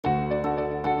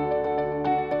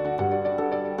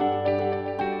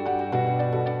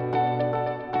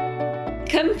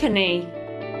Company.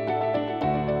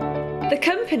 The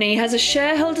company has a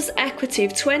shareholders' equity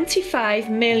of €25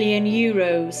 million,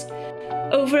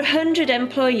 over 100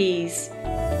 employees,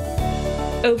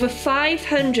 over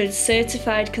 500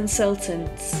 certified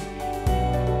consultants,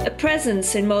 a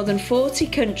presence in more than 40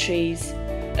 countries,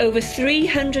 over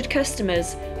 300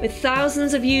 customers with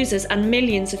thousands of users and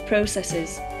millions of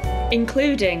processes,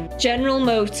 including General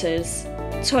Motors,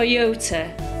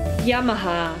 Toyota,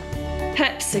 Yamaha,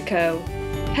 PepsiCo,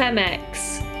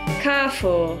 Pemex,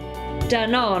 Carrefour,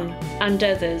 Danone and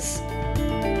others,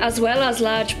 as well as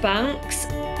large banks,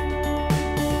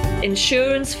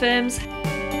 insurance firms,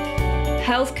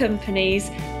 health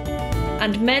companies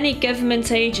and many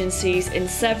government agencies in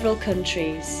several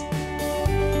countries.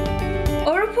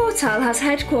 AuraPortal has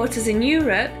headquarters in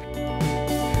Europe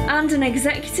and an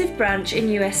executive branch in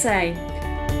USA.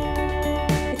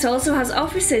 It also has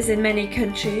offices in many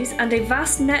countries and a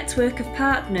vast network of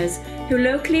partners who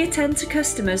locally attend to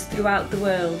customers throughout the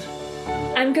world.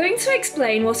 I'm going to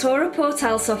explain what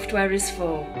AuraPortal software is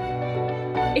for.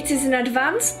 It is an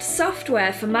advanced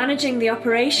software for managing the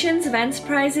operations of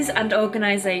enterprises and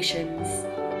organisations.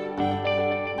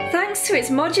 Thanks to its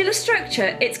modular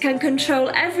structure, it can control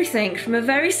everything from a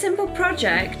very simple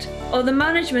project or the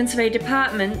management of a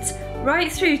department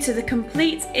right through to the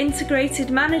complete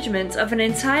integrated management of an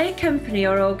entire company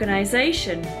or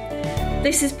organisation.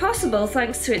 This is possible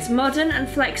thanks to its modern and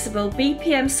flexible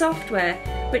BPM software,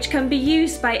 which can be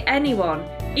used by anyone,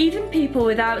 even people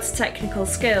without technical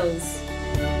skills.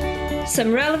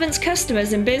 Some relevant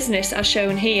customers in business are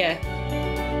shown here.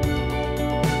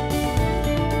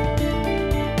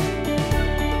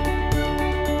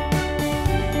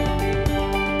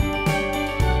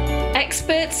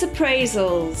 Experts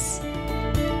appraisals.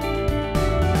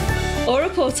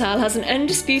 AuraPortal has an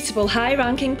undisputable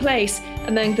high-ranking place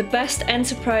among the best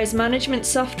enterprise management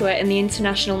software in the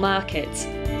international market.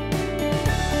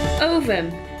 Ovum,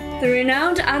 the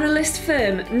renowned analyst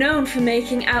firm known for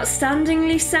making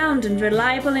outstandingly sound and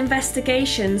reliable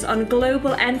investigations on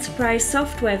global enterprise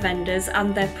software vendors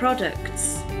and their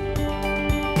products.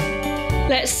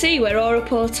 Let's see where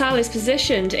AuraPortal is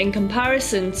positioned in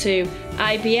comparison to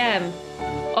IBM,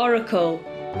 Oracle,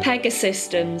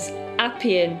 Pegasystems,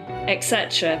 Appian,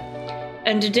 etc.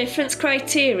 under different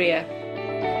criteria.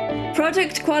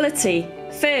 Product quality,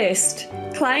 first.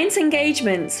 Client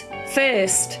engagement,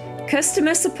 first.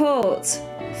 Customer support,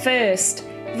 first.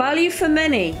 Value for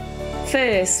money,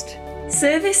 first.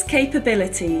 Service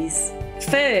capabilities,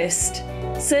 first.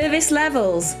 Service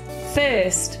levels,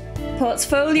 first.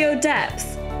 Portfolio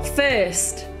depth,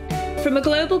 first. From a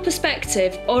global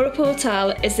perspective,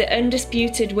 AuraPortal is the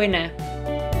undisputed winner.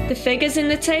 The figures in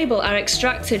the table are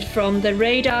extracted from the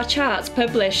radar charts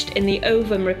published in the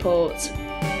Ovum report.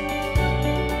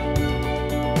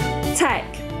 Tech.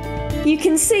 You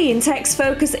can see in Tech's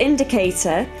Focus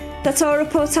Indicator that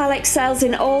AuraPortal excels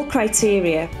in all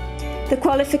criteria. The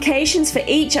qualifications for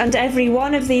each and every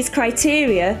one of these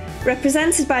criteria,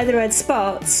 represented by the red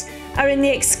spots, are in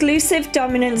the exclusive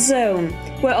dominant zone,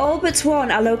 where all but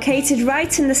one are located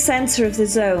right in the centre of the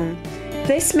zone.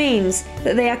 This means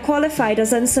that they are qualified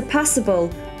as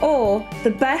unsurpassable, or the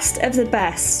best of the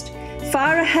best,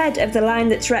 far ahead of the line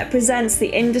that represents the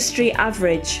industry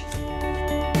average.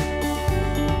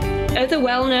 Other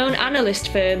well-known analyst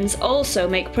firms also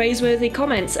make praiseworthy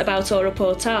comments about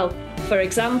AuraPortal. For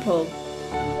example,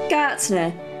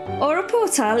 Gartner.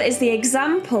 AuraPortal is the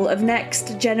example of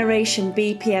next generation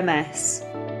BPMS.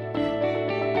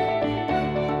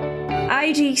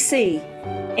 IDC.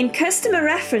 In customer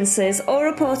references,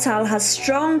 AuraPortal has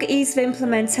strong ease of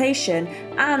implementation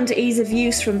and ease of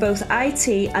use from both IT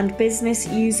and business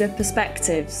user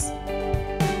perspectives.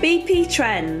 BP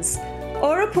Trends.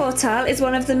 AuraPortal is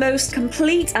one of the most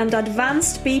complete and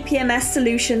advanced BPMS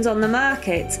solutions on the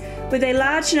market, with a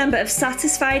large number of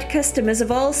satisfied customers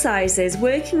of all sizes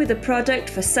working with the product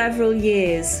for several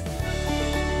years.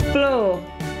 Bloor.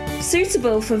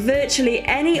 Suitable for virtually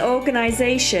any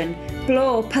organisation,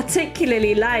 Bloor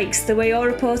particularly likes the way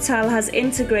AuraPortal has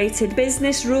integrated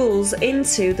business rules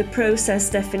into the process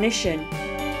definition.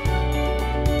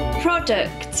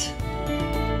 Product.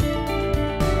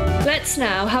 Let's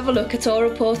now have a look at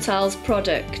AuraPortal's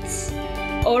products.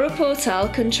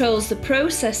 AuraPortal controls the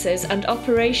processes and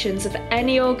operations of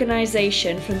any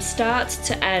organisation from start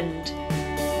to end,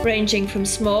 ranging from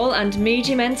small and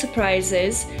medium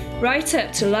enterprises right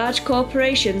up to large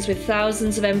corporations with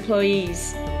thousands of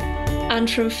employees, and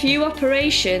from few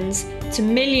operations to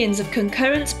millions of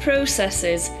concurrent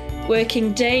processes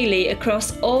working daily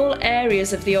across all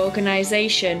areas of the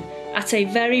organisation at a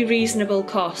very reasonable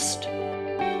cost.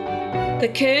 The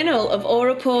kernel of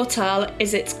AuraPortal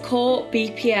is its core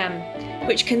BPM,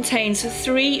 which contains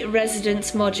 3 resident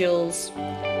modules.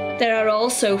 There are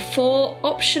also 4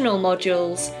 optional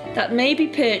modules that may be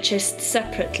purchased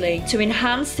separately to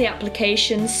enhance the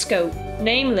application's scope,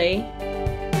 namely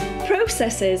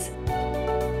processes,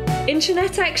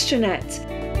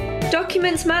 intranet-extranet,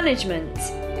 documents management,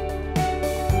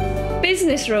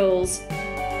 business rules,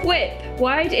 WIP,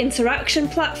 wide interaction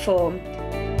platform,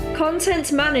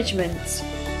 content management,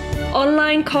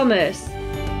 online commerce.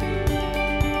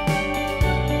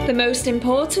 The most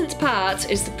important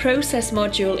part is the process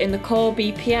module in the core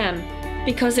BPM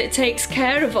because it takes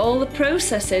care of all the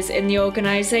processes in the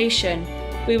organisation.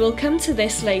 We will come to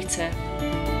this later.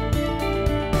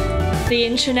 The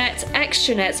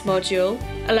intranet-extranet module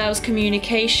allows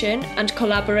communication and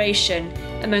collaboration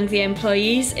among the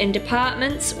employees in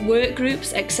departments, work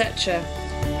groups, etc.,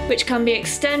 which can be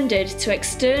extended to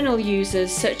external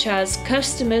users such as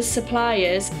customers,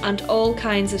 suppliers, and all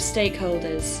kinds of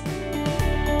stakeholders.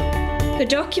 The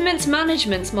Documents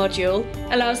Management module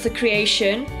allows the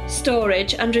creation,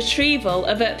 storage, and retrieval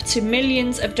of up to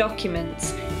millions of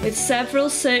documents with several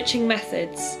searching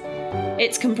methods.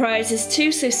 It comprises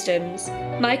 2 systems,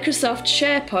 Microsoft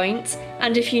SharePoint,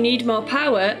 and if you need more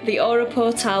power, the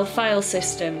AuraPortal file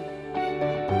system.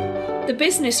 The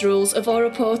business rules of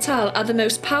AuraPortal are the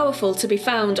most powerful to be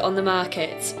found on the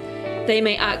market. They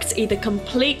may act either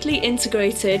completely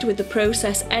integrated with the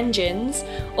process engines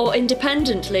or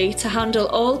independently to handle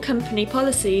all company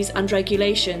policies and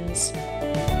regulations.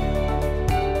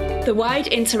 The Wide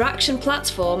Interaction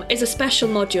Platform is a special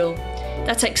module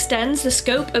that extends the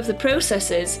scope of the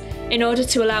processes in order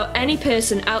to allow any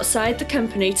person outside the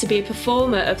company to be a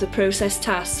performer of the process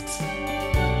tasks.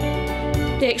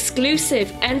 The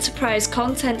exclusive Enterprise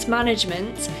Content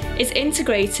Management is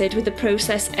integrated with the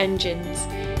process engines.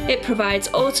 It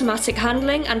provides automatic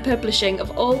handling and publishing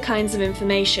of all kinds of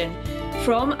information,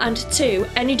 from and to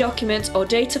any document or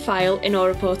data file in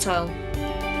AuraPortal.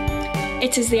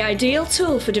 It is the ideal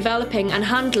tool for developing and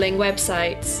handling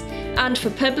websites, and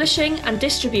for publishing and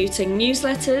distributing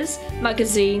newsletters,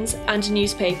 magazines, and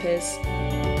newspapers.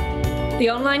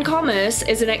 The online commerce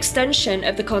is an extension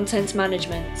of the content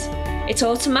management. It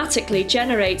automatically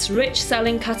generates rich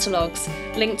selling catalogues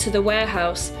linked to the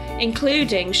warehouse,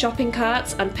 including shopping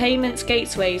carts and payment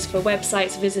gateways for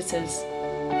website visitors.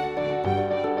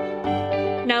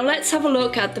 Now let's have a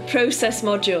look at the process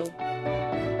module.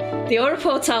 The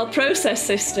AuraPortal process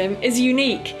system is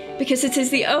unique because it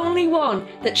is the only one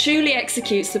that truly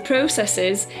executes the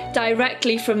processes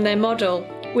directly from their model,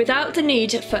 without the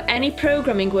need for any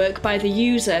programming work by the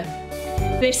user.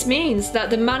 This means that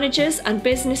the managers and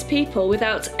business people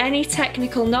without any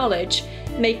technical knowledge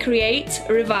may create,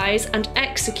 revise and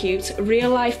execute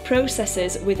real-life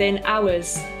processes within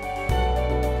hours.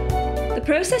 The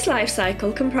process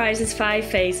lifecycle comprises 5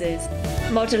 phases: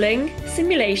 modelling,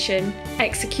 simulation,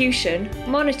 execution,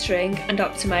 monitoring and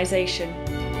optimization.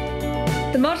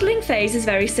 The modelling phase is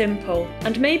very simple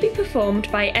and may be performed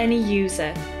by any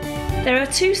user. There are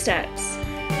 2 steps.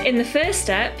 In the first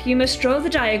step, you must draw the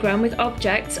diagram with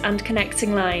objects and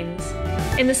connecting lines.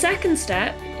 In the second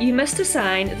step, you must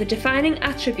assign the defining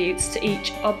attributes to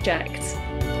each object.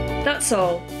 That's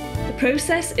all. The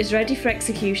process is ready for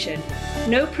execution.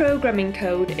 No programming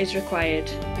code is required.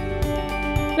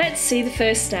 Let's see the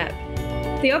first step.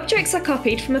 The objects are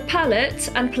copied from a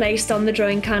palette and placed on the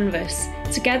drawing canvas,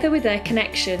 together with their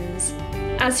connections.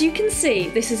 As you can see,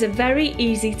 this is a very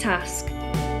easy task.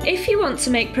 If you want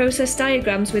to make process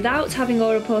diagrams without having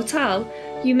AuraPortal,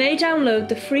 you may download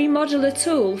the free modeler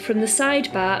tool from the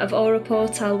sidebar of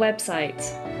AuraPortal website.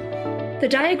 The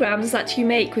diagrams that you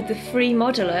make with the free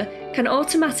modeler can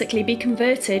automatically be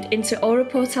converted into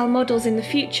AuraPortal models in the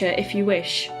future if you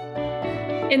wish.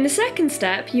 In the second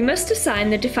step, you must assign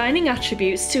the defining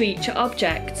attributes to each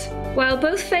object. While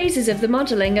both phases of the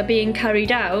modelling are being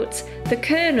carried out, the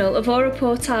kernel of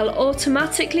AuraPortal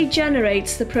automatically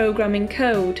generates the programming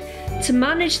code to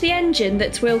manage the engine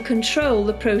that will control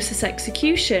the process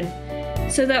execution,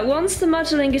 so that once the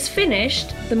modelling is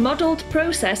finished, the modelled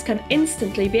process can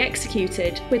instantly be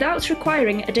executed without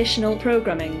requiring additional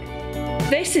programming.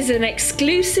 This is an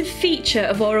exclusive feature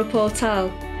of AuraPortal.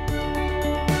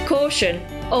 Caution!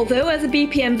 Although other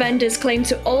BPM vendors claim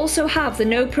to also have the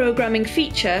no programming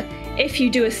feature, if you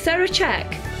do a thorough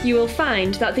check, you will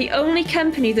find that the only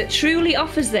company that truly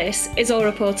offers this is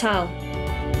AuraPortal.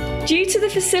 Due to the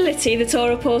facility that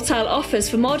AuraPortal offers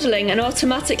for modelling and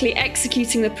automatically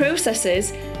executing the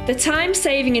processes, the time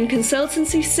saving in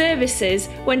consultancy services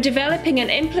when developing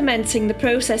and implementing the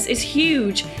process is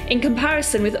huge in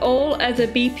comparison with all other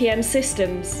BPM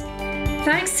systems.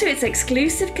 Thanks to its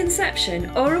exclusive conception,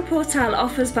 AuraPortal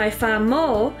offers by far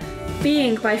more,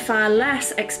 being by far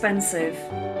less expensive.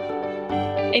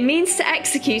 It means to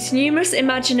execute numerous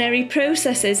imaginary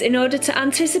processes in order to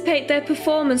anticipate their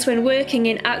performance when working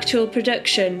in actual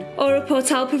production.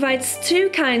 AuraPortal provides two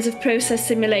kinds of process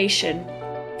simulation.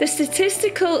 The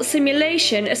statistical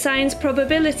simulation assigns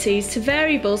probabilities to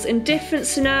variables in different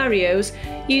scenarios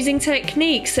using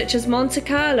techniques such as Monte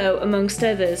Carlo, amongst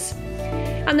others,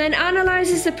 and then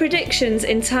analyses the predictions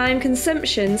in time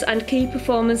consumptions and key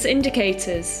performance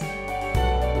indicators.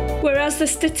 Whereas the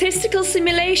statistical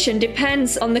simulation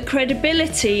depends on the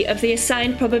credibility of the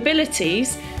assigned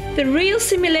probabilities, the real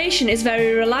simulation is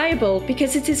very reliable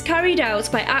because it is carried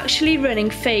out by actually running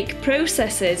fake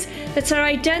processes that are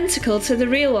identical to the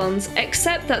real ones,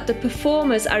 except that the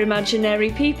performers are imaginary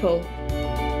people.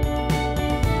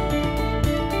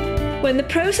 When the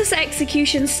process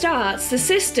execution starts, the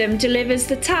system delivers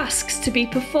the tasks to be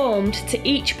performed to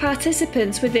each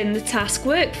participant within the task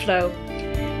workflow.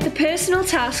 The personal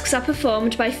tasks are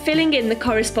performed by filling in the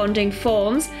corresponding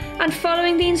forms and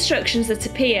following the instructions that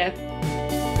appear.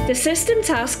 The system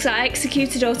tasks are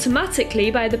executed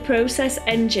automatically by the process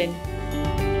engine.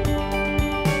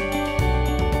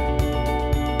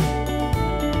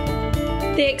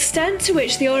 The extent to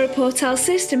which the AuraPortal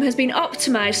system has been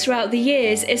optimised throughout the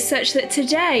years is such that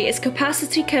today its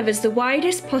capacity covers the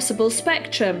widest possible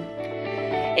spectrum.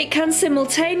 It can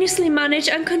simultaneously manage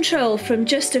and control from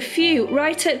just a few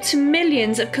right up to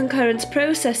millions of concurrent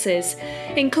processes,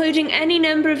 including any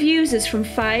number of users from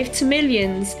 5 to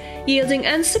millions, yielding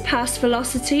unsurpassed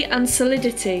velocity and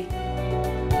solidity.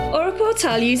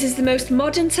 AuraPortal uses the most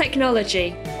modern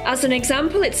technology. As an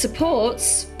example, it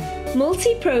supports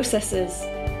multi-processors,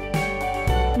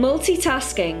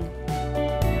 multitasking,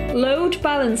 load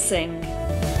balancing,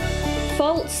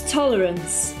 fault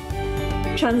tolerance,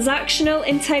 transactional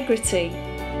integrity,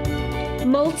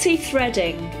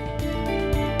 multi-threading,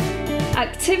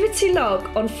 activity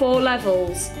log on 4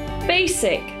 levels,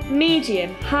 basic,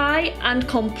 medium, high and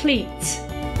complete.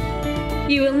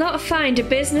 You will not find a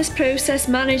business process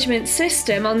management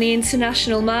system on the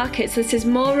international markets that is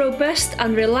more robust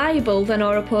and reliable than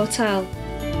AuraPortal.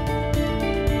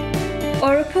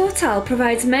 AuraPortal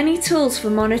provides many tools for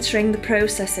monitoring the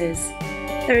processes.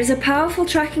 There is a powerful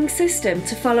tracking system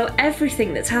to follow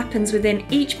everything that happens within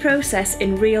each process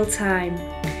in real time.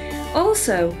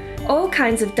 Also, all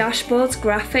kinds of dashboards,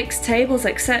 graphics, tables,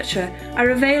 etc.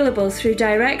 are available through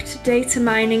direct data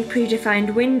mining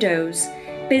predefined windows,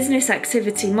 business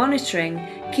activity monitoring,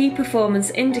 key performance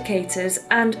indicators,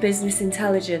 and business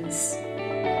intelligence.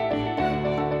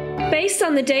 Based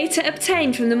on the data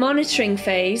obtained from the monitoring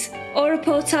phase,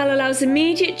 AuraPortal allows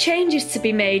immediate changes to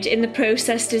be made in the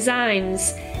process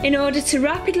designs in order to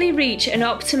rapidly reach an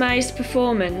optimized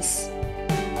performance.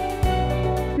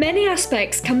 Many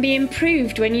aspects can be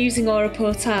improved when using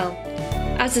AuraPortal.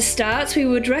 As a start, we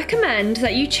would recommend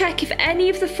that you check if any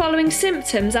of the following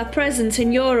symptoms are present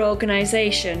in your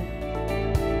organisation.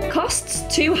 Costs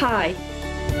too high,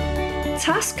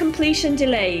 task completion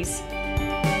delays,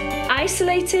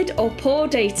 isolated or poor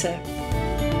data,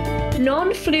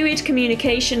 non-fluid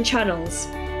communication channels,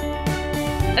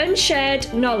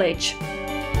 unshared knowledge,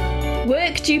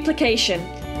 work duplication,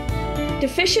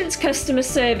 deficient customer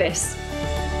service,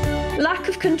 lack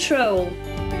of control,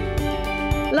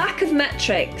 lack of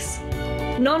metrics,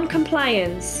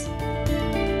 non-compliance.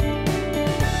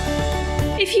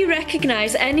 If you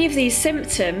recognise any of these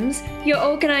symptoms, your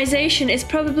organisation is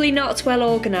probably not well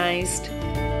organised.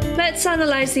 Let's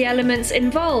analyse the elements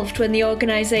involved when the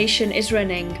organisation is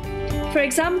running. For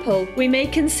example, we may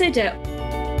consider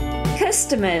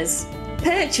customers,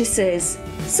 purchases,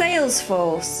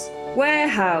 Salesforce,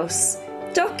 warehouse,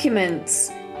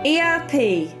 documents,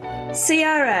 ERP,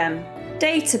 CRM,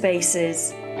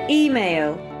 databases,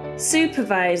 email,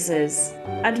 supervisors,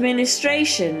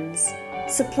 administrations,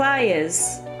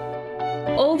 suppliers.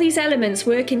 All these elements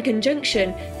work in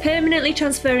conjunction, permanently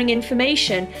transferring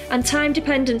information and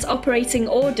time-dependent operating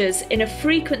orders in a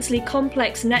frequently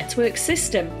complex network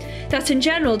system that in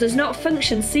general does not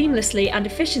function seamlessly and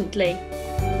efficiently.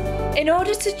 In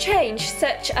order to change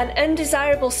such an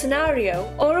undesirable scenario,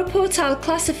 AuraPortal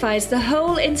classifies the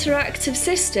whole interactive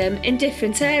system in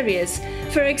different areas,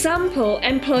 for example,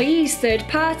 employees, third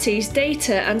parties,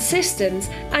 data and systems,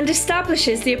 and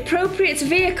establishes the appropriate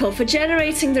vehicle for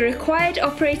generating the required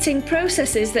operating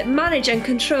processes that manage and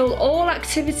control all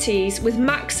activities with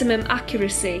maximum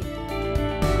accuracy.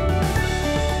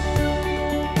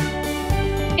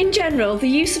 In general, the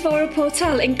use of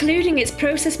AuraPortal, including its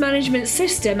process management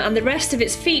system and the rest of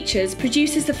its features,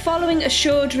 produces the following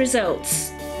assured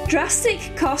results.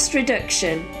 Drastic cost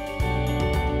reduction.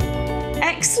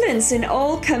 Excellence in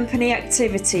all company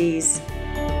activities.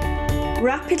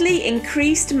 Rapidly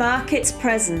increased market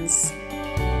presence.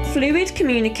 Fluid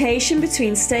communication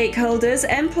between stakeholders,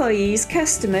 employees,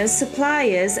 customers,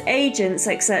 suppliers, agents,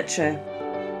 etc.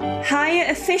 Higher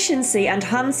efficiency and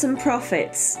handsome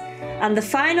profits. And the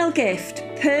final gift,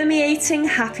 permeating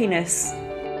happiness.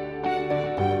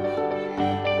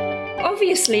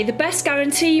 Obviously, the best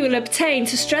guarantee you will obtain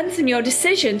to strengthen your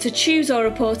decision to choose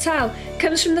AuraPortal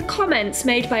comes from the comments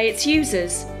made by its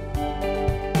users.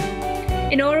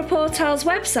 In AuraPortal's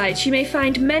website, you may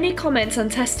find many comments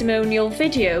and testimonial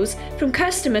videos from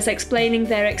customers explaining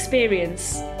their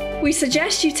experience. We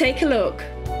suggest you take a look.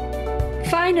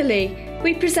 Finally,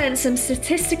 we present some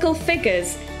statistical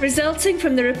figures resulting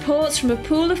from the reports from a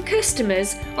pool of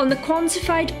customers on the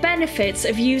quantified benefits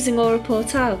of using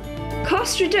AuraPortal.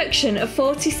 Cost reduction of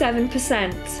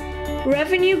 47%,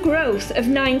 revenue growth of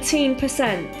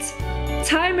 19%,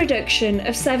 time reduction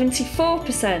of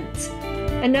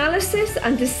 74%, analysis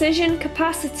and decision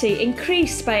capacity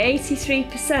increased by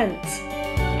 83%,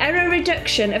 error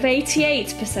reduction of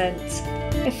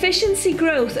 88%, efficiency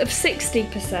growth of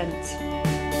 60%.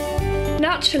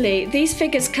 Naturally, these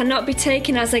figures cannot be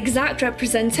taken as exact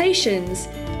representations.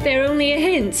 They're only a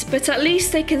hint, but at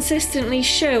least they consistently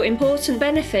show important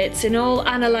benefits in all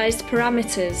analysed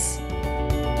parameters.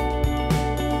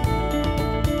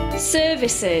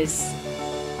 Services.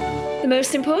 The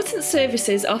most important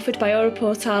services offered by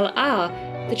AuraPortal are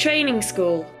the training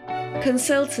school,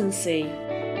 consultancy,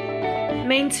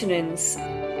 maintenance,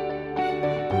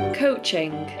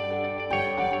 coaching.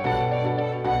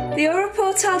 The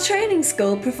AuraPortal Training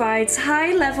School provides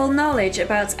high-level knowledge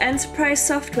about enterprise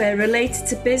software related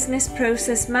to business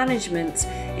process management,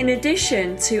 in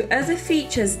addition to other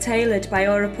features tailored by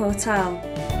AuraPortal.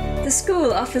 The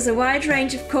school offers a wide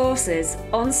range of courses,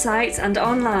 on-site and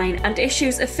online, and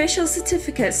issues official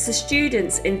certificates to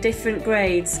students in different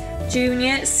grades,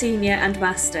 junior, senior and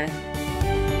master.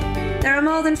 There are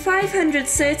more than 500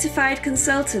 certified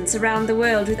consultants around the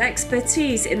world with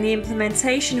expertise in the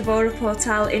implementation of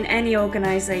AuraPortal in any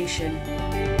organisation.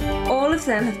 All of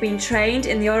them have been trained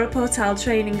in the AuraPortal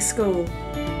Training School.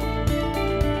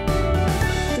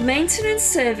 The maintenance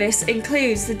service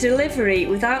includes the delivery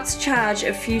without charge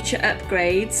of future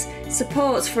upgrades,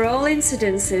 support for all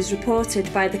incidences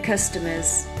reported by the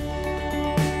customers.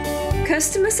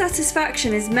 Customer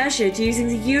satisfaction is measured using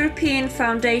the European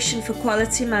Foundation for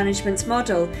Quality Management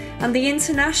model and the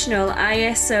International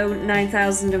ISO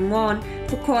 9001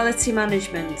 for quality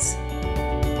management.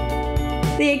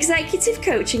 The executive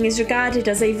coaching is regarded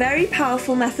as a very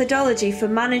powerful methodology for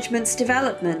management's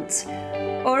development.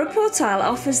 AuraPortal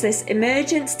offers this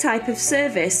emergent type of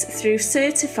service through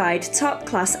certified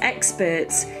top-class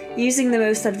experts using the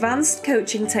most advanced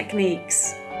coaching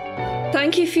techniques.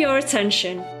 Thank you for your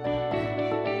attention.